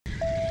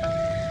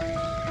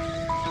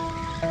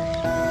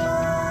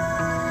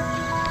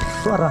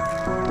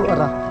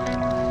Tuara.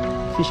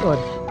 Fish on.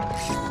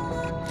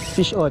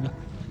 Fish on.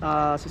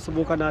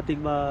 Susubukan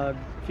natin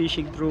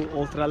mag-fishing through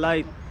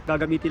ultralight.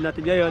 Gagamitin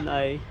natin ngayon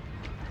ay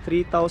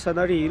 3,000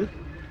 na reel.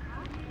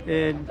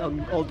 And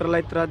ang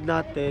ultralight rod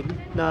natin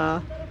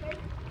na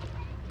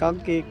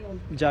Kankik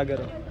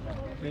Jagger.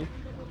 Okay.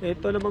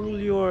 Ito namang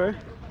lure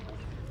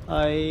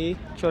ay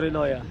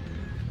Chorinoya.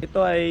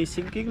 Ito ay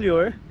sinking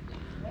lure.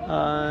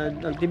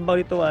 Ang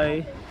timbang nito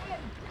ay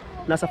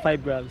nasa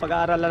 5 grams.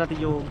 Pag-aaralan natin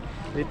yung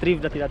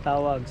retrieve na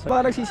tinatawag. So,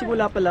 baka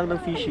nagsisimula pa lang ng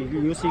fishing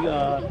using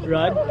a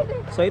rod.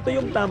 So ito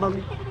yung tamang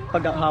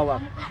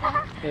paghahawak.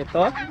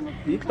 Ito,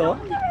 dito.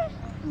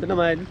 Ito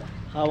naman,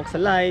 hawak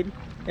sa line.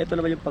 Ito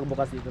naman yung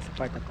pagbukas dito sa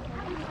part na to.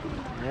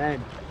 Ayan.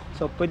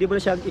 So pwede mo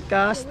na siyang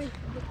i-cast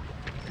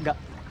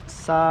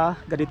sa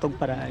ganitong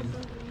paraan.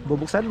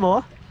 Bubuksan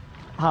mo,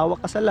 hawak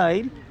ka sa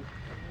line,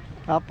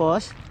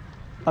 tapos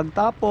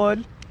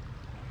pagtapon,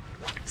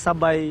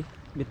 sabay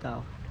bitaw.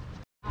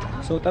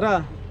 So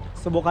tara,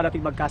 subukan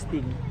natin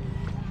mag-casting.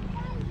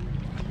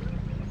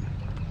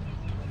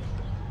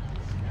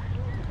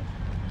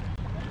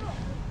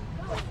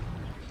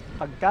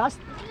 Pag-cast,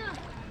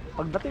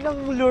 pagdating ng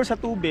lure sa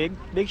tubig,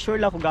 make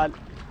sure lang kung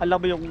alam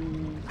mo yung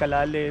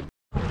kalalim.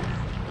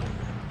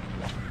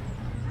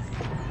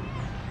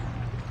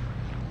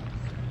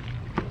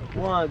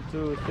 One,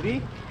 two, three.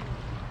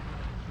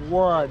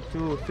 1,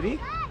 2, 3.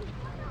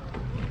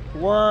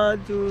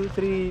 1, 2,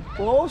 3,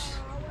 pose.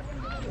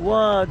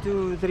 1,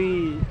 2,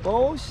 3,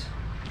 pose.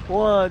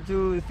 1,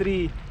 2,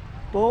 3,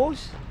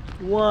 pose.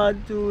 1,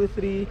 2,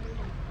 3,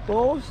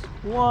 pose.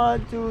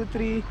 1, 2,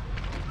 3,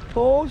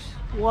 pose.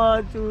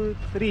 1, 2,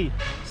 3.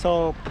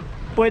 So,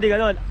 pwede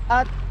ganon.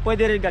 At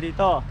pwede rin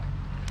ganito.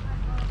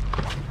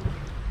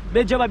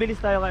 Medyo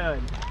mabilis tayo ngayon.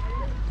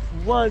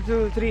 1,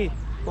 2, 3,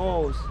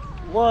 pose.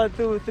 1,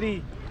 2, 3,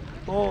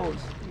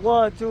 pose.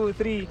 1, 2,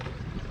 3,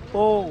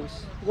 pose.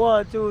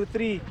 1, 2,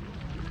 3,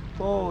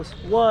 pose.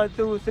 1,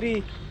 2,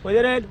 3. Pwede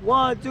rin.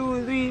 1,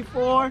 2, 3,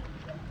 4.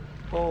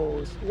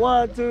 Pose.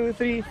 1, 2,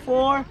 3,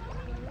 4.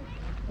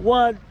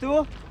 1,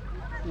 2.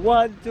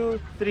 1,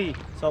 2, 3.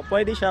 So,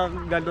 pwede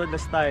siyang ganun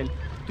na style.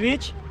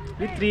 Twitch,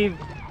 retrieve,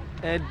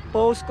 and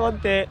pose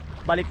konti,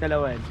 balik na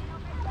lawan.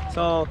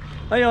 So,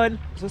 ngayon,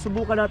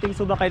 susubukan natin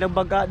sumakay ng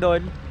bangka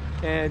doon.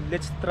 And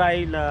let's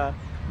try na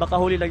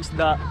makahuli ng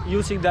isda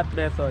using that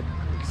method.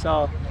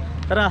 So,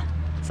 tara,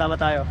 sama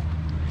tayo.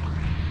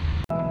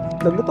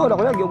 Nagluto na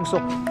ko yung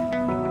giungsok.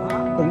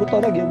 Nagluto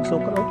na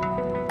giungsok. Ano?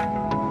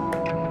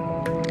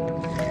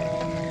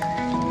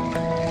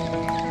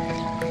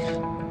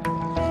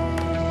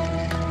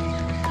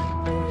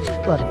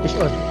 Fish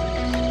on.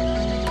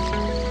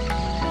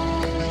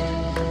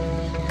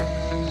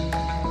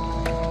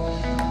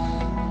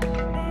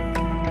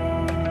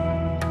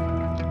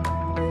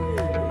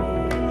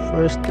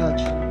 First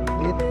catch.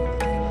 Hit.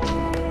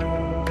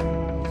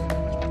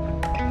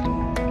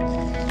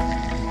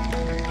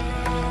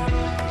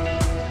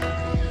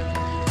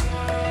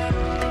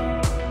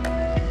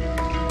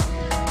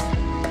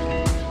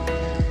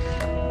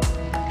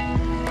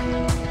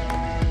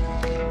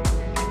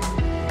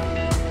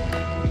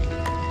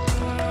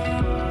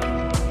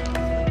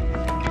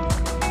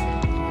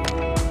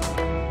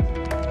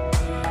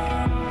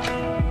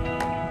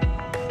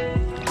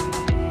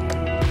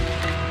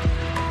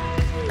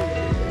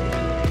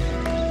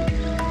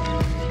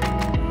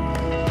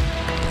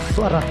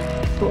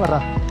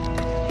 Tuara.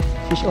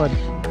 Fish on.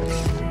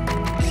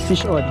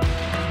 Fish on.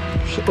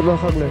 Syukurlah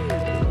kagler.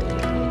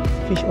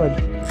 Fish on.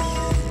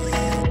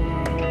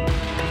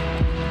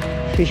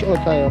 Fish on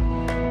tayo.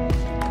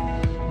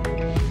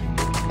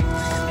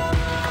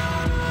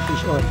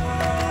 Fish on.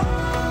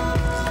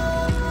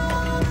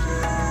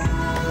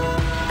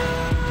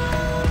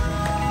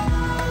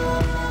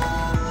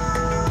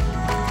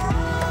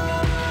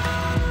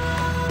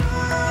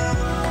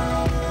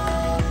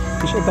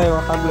 Fish on tayo,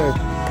 kagler.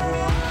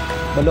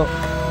 Balo.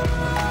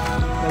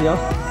 Ayo.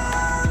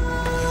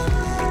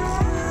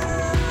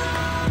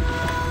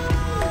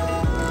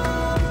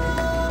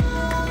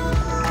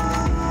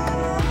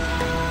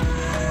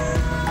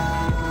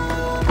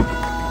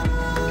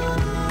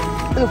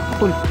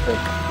 Pull.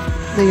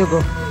 There you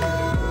go.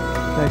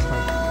 Nice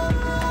one.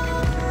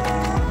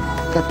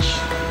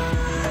 Catch.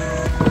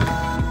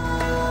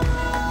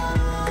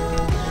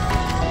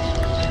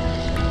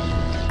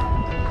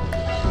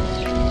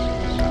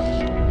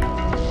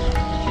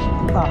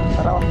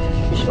 Tara,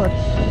 fish on.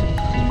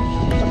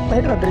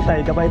 Tayo na diri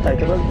tayo, gabay tayo.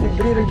 Pero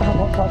diri rin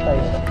tayo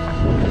tayo.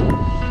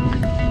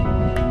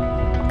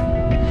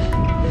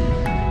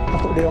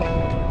 Ako dito.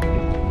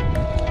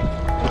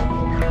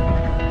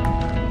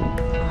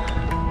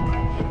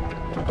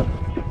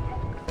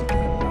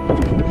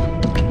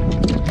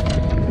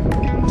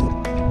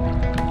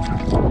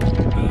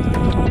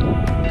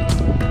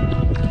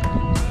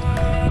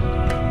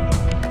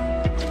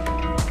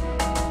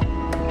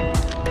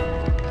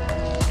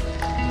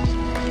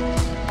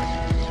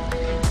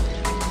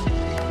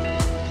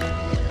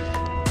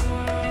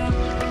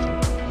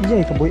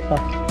 Yay, kabuhi pa.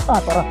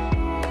 Tara.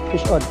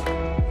 Fish on.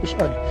 Fish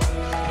on.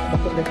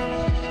 Bakit din.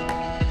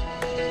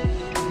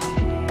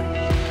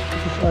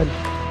 On.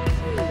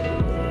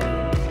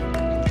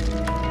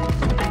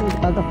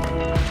 Tato.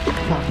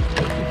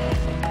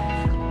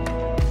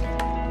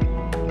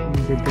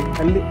 Gede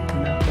kali.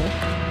 Nako.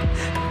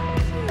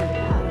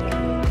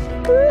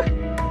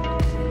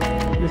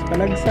 Terus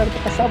palagsar pa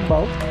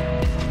kasabaw.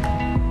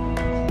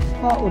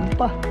 Paon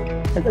pa.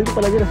 Tagal ko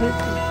palagi na siya.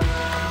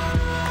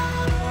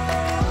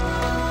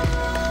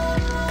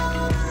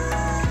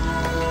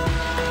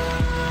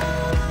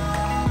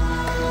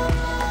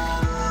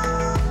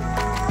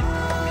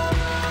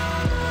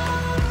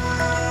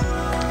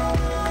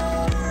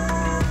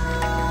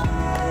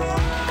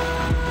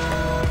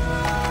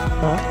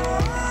 Ha?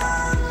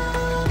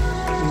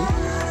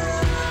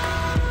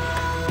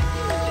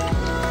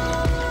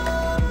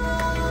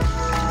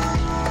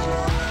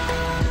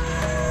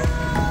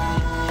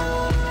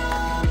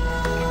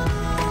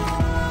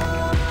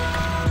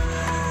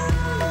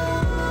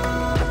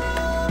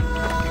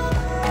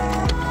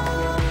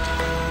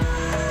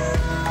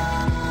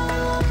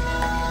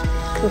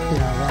 Ito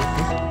sinawa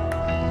ko.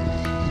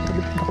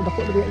 Dako-dako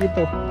na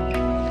dito.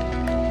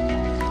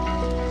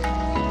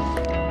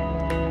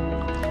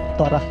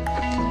 Tara.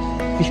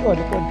 Fish on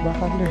ako.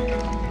 Bakal na.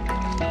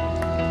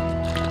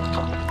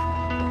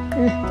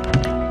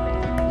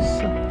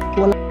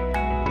 Wala.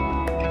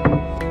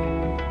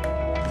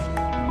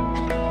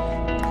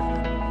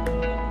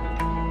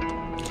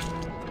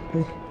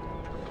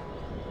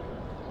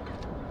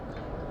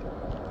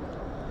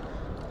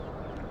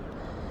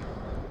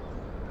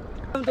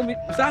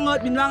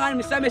 Sangot, Binwangan,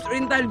 Misamis,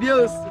 Oriental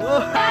Views.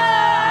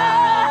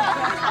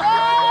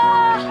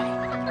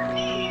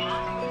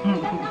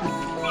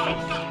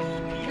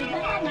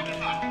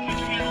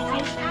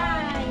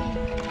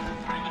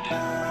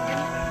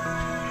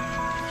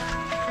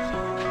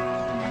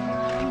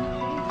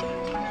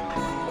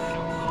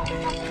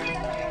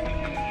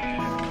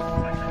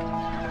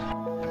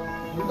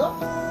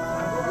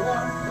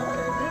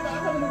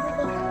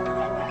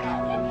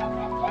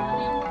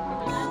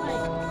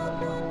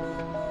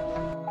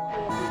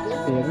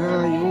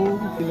 Pera yung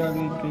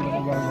silangin kayo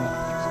ng baga.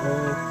 So,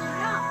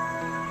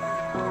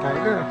 kaya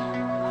na.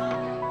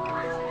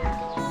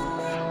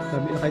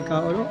 Sabi na kay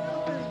kao, no?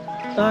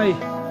 Tay!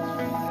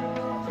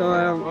 Ito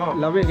ang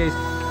labi, guys.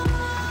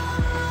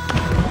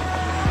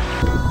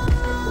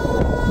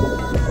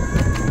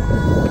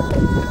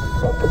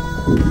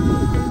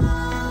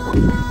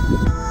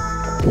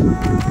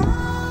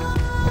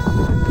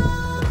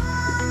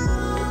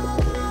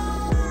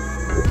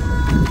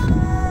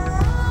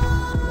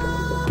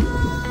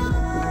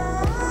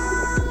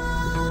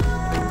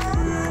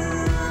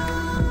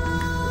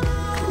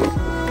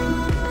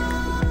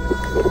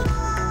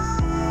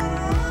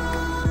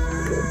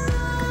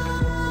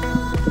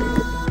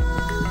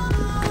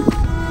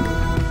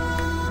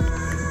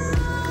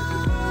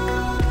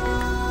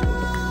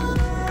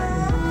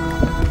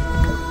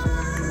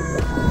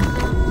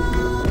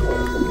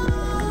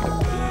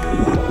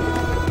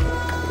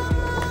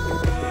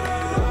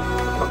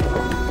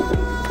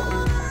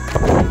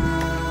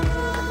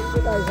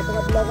 Sa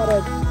pangatlo ka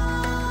rin.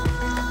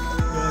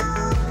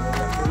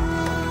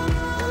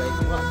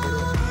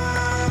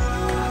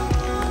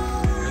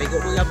 Ligo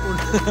mo yapon.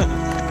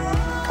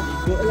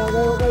 Ligo lang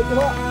kayo kayo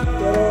diba?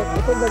 Pero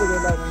ito na rin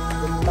lang.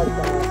 Buntag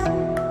sa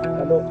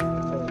kalo.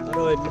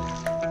 Karoon.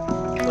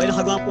 May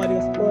nakagwapo ka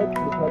ng sport.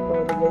 Bukha to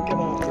nagay ka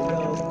na.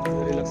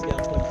 Relax ka.